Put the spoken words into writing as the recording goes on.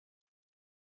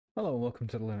Hello and welcome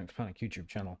to the Linux Panic YouTube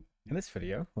channel. In this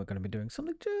video, we're going to be doing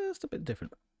something just a bit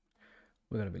different.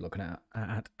 We're going to be looking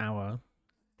at our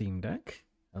Steam Deck,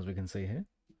 as we can see here,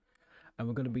 and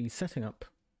we're going to be setting up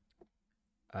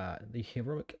the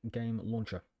Heroic Game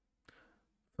Launcher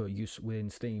for use within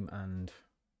Steam and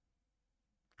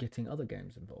getting other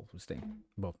games involved with Steam.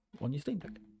 Well, on your Steam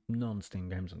Deck, non-Steam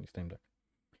games on your Steam Deck.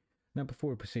 Now, before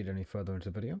we proceed any further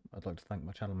into the video, I'd like to thank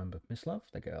my channel member, Miss Love.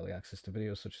 They get early access to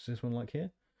videos such as this one, like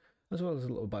here, as well as a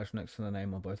little badge next to the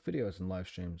name on both videos and live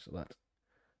streams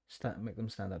that make them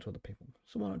stand out to other people.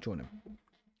 So why not join them?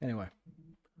 Anyway,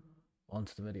 on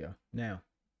to the video. Now,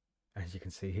 as you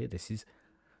can see here, this is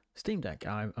Steam Deck.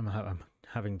 I'm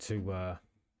having to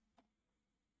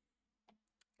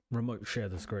remote share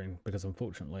the screen because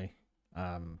unfortunately,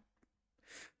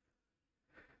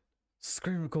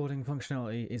 screen recording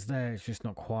functionality is there, it's just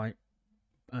not quite,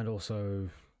 and also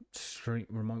stream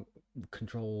remote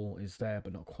control is there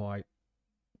but not quite.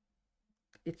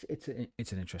 It's an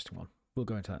interesting one. We'll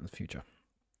go into that in the future.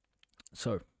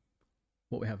 So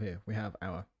what we have here, we've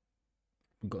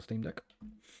got Steam Deck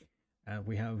and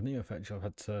we have NeoFetch. I've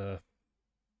had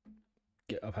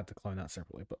to clone that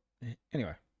separately, but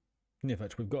anyway,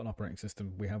 NeoFetch, we've got an operating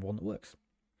system, we have one that works.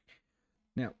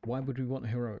 Now, why would we want a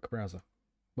Heroic browser?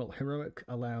 Well, Heroic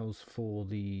allows for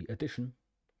the addition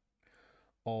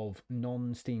of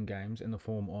non-Steam games in the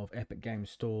form of Epic Games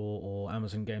Store or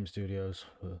Amazon Game Studios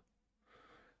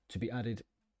to be added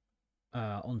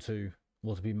to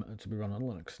be run on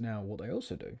Linux. Now, what they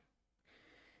also do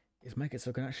is make it so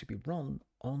it can actually be run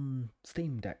on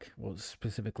Steam Deck, or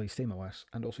specifically SteamOS,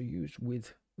 and also used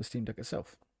with the Steam Deck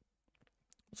itself.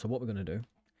 So what we're going to do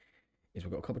is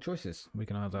we've got a couple of choices. We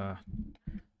can either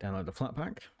download the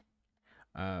Flatpak,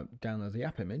 download the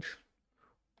app image,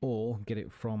 or get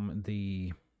it from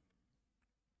the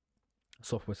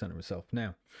software center itself.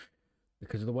 Now,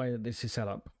 because of the way that this is set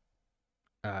up,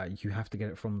 you have to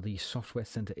get it from the software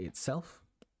center itself,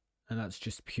 and that's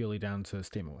just purely down to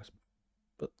SteamOS.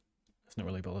 But that's not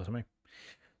really bothered to me.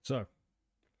 So,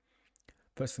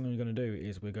 first thing we're going to do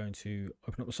is we're going to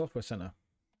open up the software center.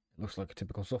 It looks like a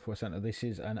typical software center. This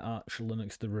is an Arch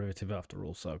Linux derivative after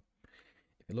all, so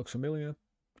if it looks familiar,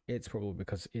 it's probably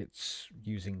because it's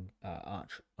using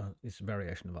Arch. It's a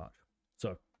variation of Arch.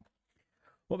 So,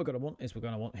 what we're going to want is we're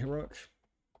going to want Heroic.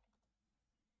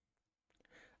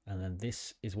 And then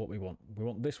this is what we want. We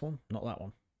want this one, not that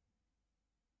one.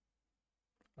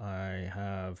 I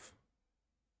have...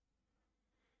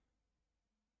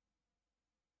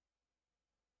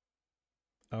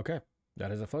 Okay,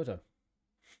 that is a photo.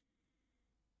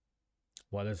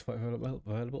 Why there's a photo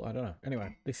available, I don't know.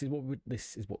 Anyway, this is what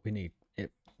we need.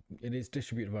 It is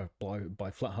distributed by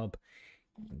FlatHub.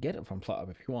 You can get it from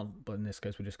FlatHub if you want, but in this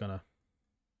case, we're just gonna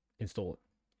install it.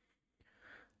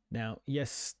 Now,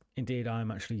 yes, indeed,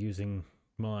 I'm actually using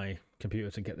my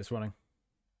computer to get this running.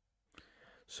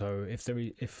 So if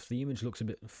the image looks a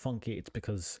bit funky, it's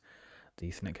because the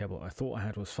Ethernet cable I thought I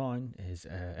had was fine is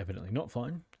evidently not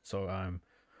fine. So I'm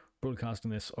broadcasting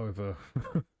this over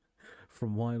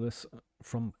from wireless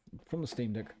from the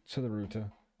Steam Deck to the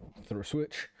router, through a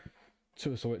switch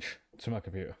to my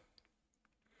computer.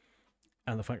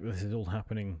 And the fact that this is all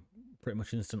happening pretty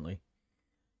much instantly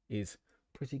is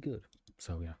pretty good.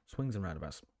 So yeah, swings and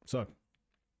roundabouts. So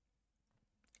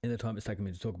in the time it's taken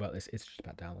me to talk about this, it's just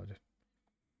about downloaded.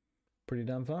 Pretty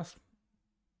damn fast.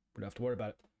 We don't have to worry about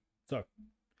it. So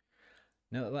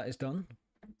now that is done,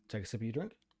 take a sip of your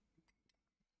drink.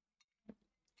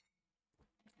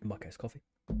 In my case, coffee.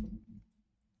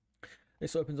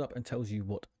 This opens up and tells you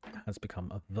what has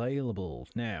become available.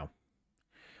 Now,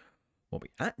 what we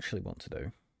actually want to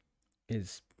do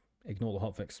is ignore the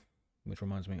hotfix, which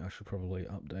reminds me I should probably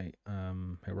update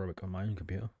Heroic on my own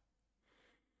computer.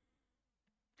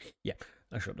 Yeah,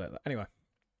 I should update that. Anyway,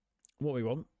 what we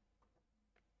want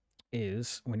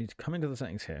is we need to come into the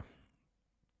settings here,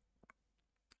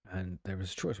 and there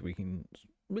is a choice. We're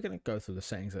going to go through the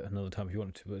settings at another time if you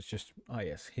wanted to, but it's just,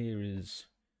 yes, here is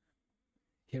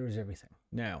everything.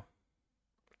 Now,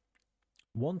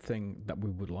 one thing that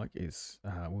we would like is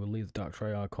we'll leave the dark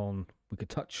tray icon. We could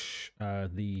touch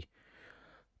the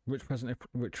rich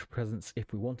presence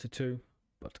if we wanted to,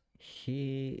 but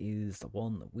here is the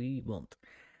one that we want.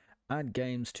 Add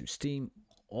games to Steam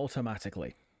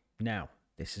automatically. Now,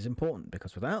 this is important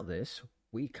because without this,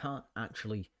 we can't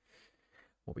actually...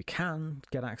 Well, we can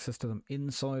get access to them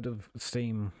inside of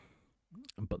Steam,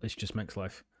 but this just makes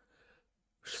life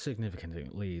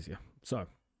significantly easier. So,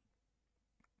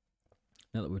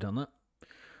 now that we've done that,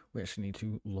 we actually need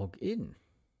to log in.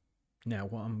 Now,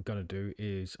 what I'm going to do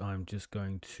is I'm just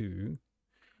going to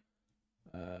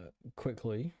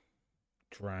quickly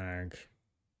drag,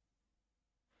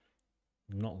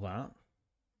 not that.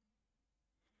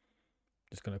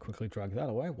 Just going to quickly drag that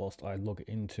away whilst I log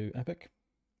into Epic,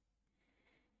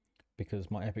 because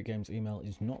my Epic Games email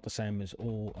is not the same as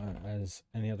as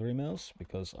any other emails,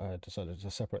 because I decided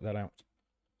to separate that out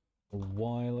a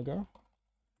while ago.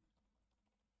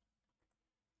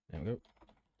 There we go.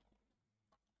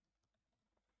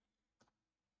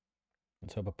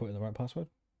 Let's hope I put in the right password.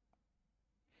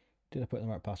 Did I put in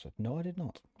the right password? No, I did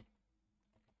not.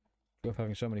 We're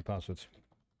having so many passwords.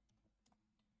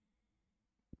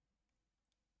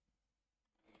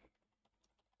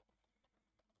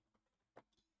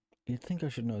 You'd think I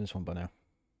should know this one by now.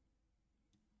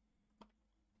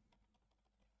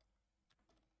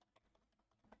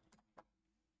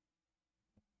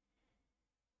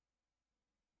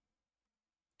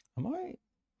 Am I?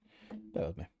 Bear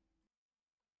with me.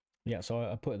 Yeah, so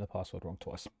I put in the password wrong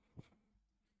twice.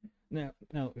 Now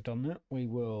that we've done that, we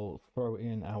will throw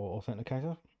in our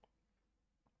authenticator,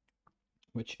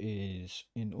 which is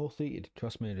in Authy.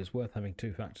 Trust me, it is worth having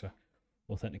two-factor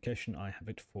authentication. I have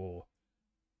it for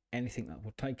anything that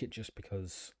will take it, just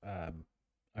because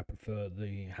I prefer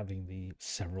having the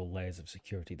several layers of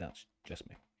security. That's just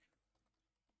me.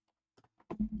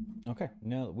 Okay,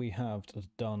 now that we have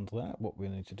done that, what we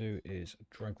need to do is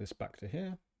drag this back to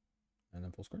here and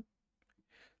then full screen.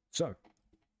 So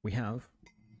we have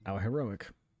our heroic.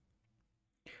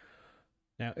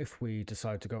 Now, if we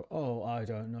decide to go, oh, I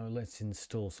don't know, let's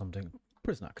install something,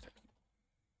 Prison Architect.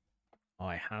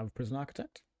 I have Prison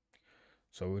Architect.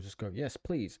 So we'll just go, yes,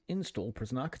 please install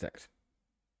Prison Architect.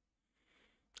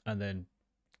 And then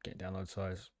get download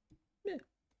size. Yeah,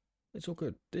 it's all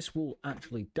good. This will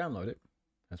actually download it.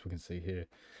 As we can see here,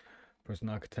 Prison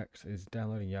Architect is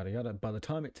downloading, yada yada. By the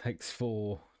time it takes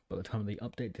by the time the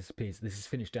update disappears, this is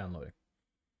finished downloading.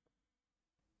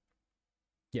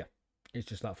 Yeah, it's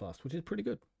just that fast, which is pretty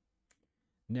good.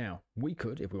 Now, we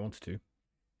could, if we wanted to,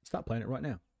 start playing it right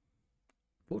now.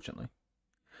 Fortunately,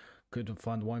 could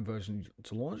find the wine version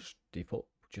to launch. Default,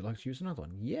 would you like to use another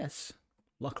one? Yes.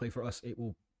 Luckily for us, it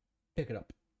will pick it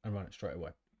up and run it straight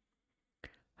away.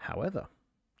 However,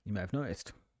 you may have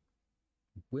noticed,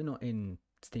 we're not in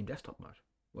Steam desktop mode.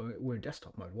 We're in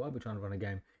desktop mode. Why are we trying to run a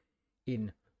game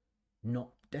in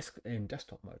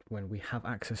desktop mode when we have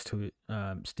access to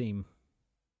Steam?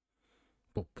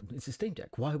 Well, it's a Steam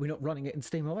Deck. Why are we not running it in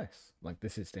SteamOS? Like,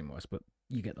 this is SteamOS, but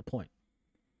you get the point.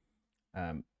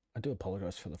 I do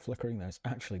apologize for the flickering. There's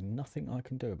actually nothing I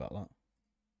can do about that.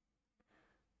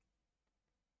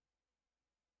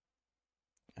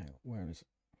 Where is it?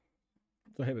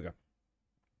 So here we go.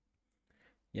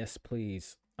 Yes,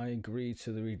 please. I agree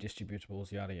to the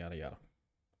redistributables, yada, yada, yada.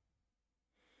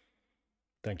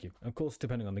 Thank you. Of course,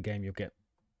 depending on the game, you'll get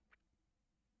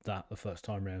that the first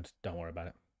time round. Don't worry about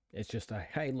it. It's just a,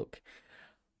 hey, look,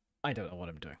 I don't know what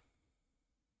I'm doing.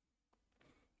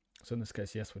 So in this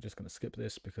case, yes, we're just going to skip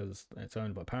this because it's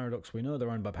owned by Paradox. We know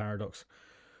they're owned by Paradox.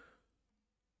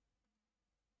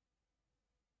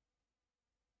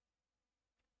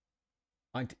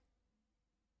 I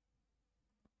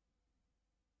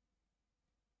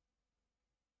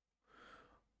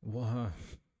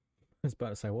was about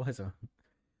to say, what is it?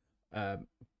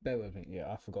 Bear with me. Yeah,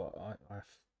 I forgot.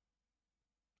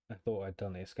 I thought I'd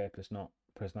done the Escapist, not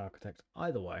Prison Architect.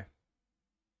 Either way.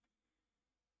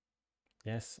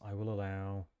 Yes, I will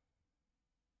allow.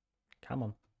 Come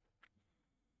on.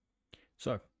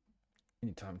 So,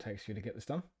 any time it takes you to get this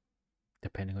done,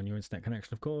 depending on your internet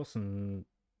connection, of course, and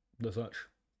the such.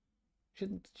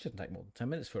 Shouldn't take more than 10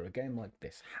 minutes for a game like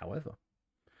this. However,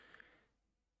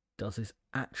 does this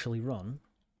actually run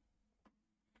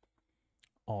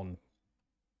on?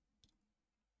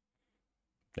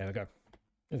 There we go.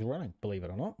 It's running, believe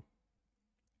it or not.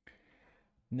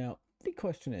 Now, the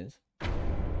question is,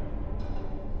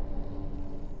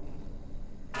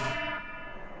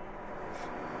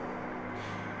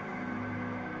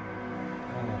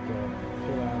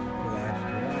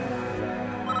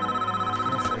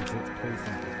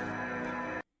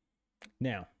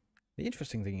 now, the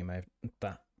interesting thing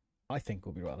that I think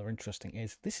will be rather interesting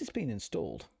is this has been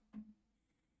installed.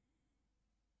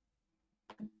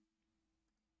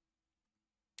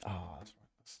 Oh, that's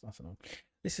right. That's annoying.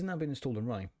 This has now been installed and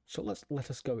running. So let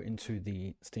us go into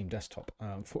the Steam desktop.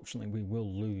 Unfortunately, we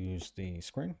will lose the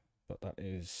screen, but that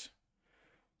is,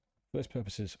 for those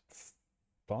purposes,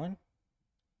 fine.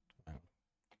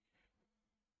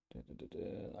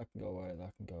 That can go away.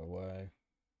 That can go away.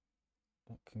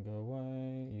 That can go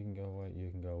away. You can go away.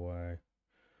 You can go away.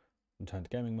 Return to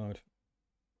gaming mode.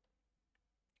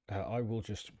 I will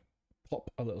just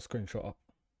pop a little screenshot up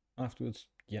afterwards.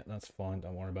 Yeah, that's fine.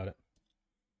 Don't worry about it.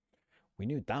 We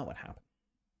knew that would happen.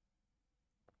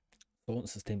 So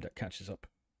once the Steam Deck catches up,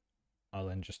 I'll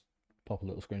then just pop a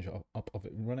little screenshot up of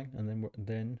it running, and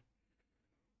then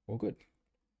we're good.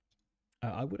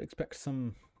 I would expect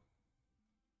some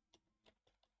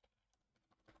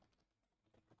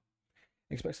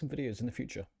videos in the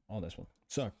future on this one.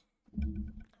 So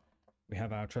we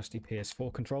have our trusty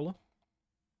PS4 controller.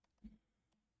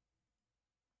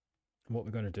 And what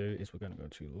we're going to do is we're going to go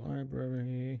to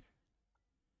library.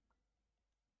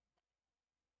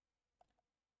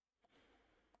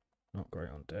 Not great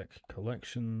on deck.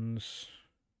 Collections.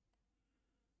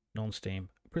 Non-Steam.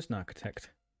 Prison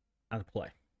Architect. Add play.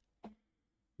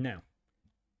 Now,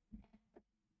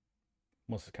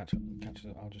 once it catches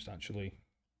up, I'll just actually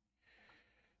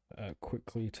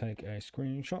quickly take a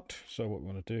screenshot. So what we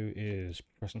want to do is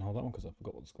press and hold that one because I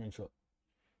forgot what the screenshot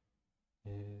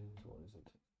is. What is it?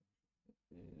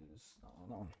 Is that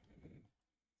one?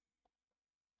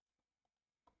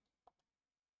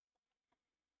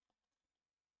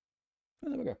 Oh,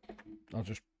 there we go.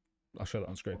 I'll show that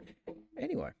on screen.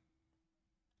 Anyway,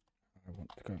 I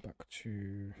want to go back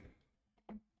to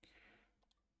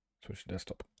switch to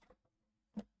desktop.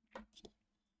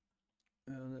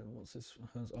 And then once this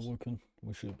has awoken,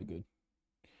 we should be good.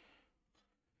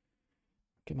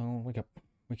 Come on, wake up,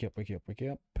 wake up, wake up, wake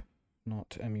up. Not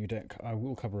EmuDeck. I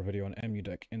will cover a video on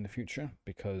EmuDeck in the future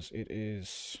because it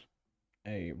is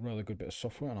a rather good bit of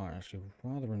software and I actually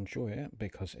rather enjoy it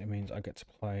because it means I get to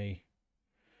play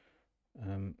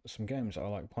some games I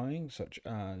like playing, such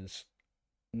as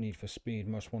Need for Speed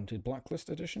Most Wanted Blacklist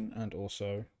Edition and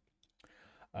also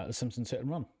The Simpsons Hit and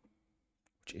Run,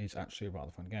 which is actually a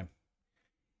rather fun game,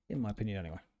 in my opinion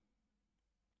anyway.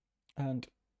 And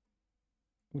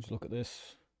we'll just look at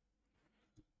this.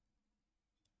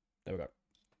 There we go.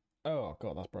 Oh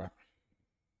god, that's bright.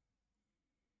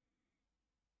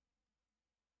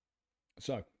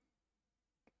 So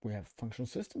we have a functional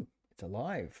system. It's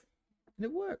alive and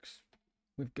it works.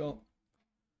 We've got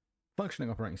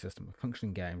functioning operating system,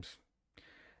 functioning games,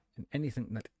 and anything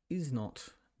that is not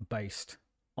based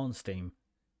on Steam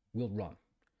will run.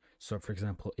 So for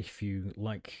example, if you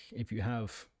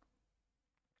have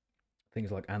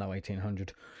things like Anno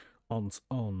 1800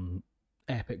 on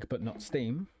Epic but not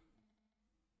Steam,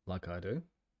 like I do,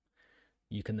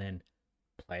 you can then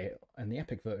play it in the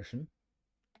Epic version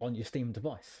on your Steam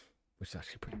device, which is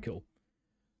actually pretty cool.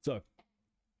 So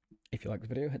if you like the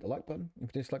video, hit the like button.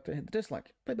 If you disliked it, hit the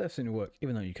dislike. But they've seen your work,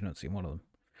 even though you cannot see one of them.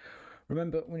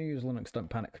 Remember, when you use Linux, don't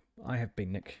panic. I have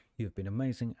been Nick. You've been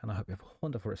amazing, and I hope you have a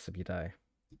wonderful rest of your day.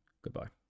 Goodbye.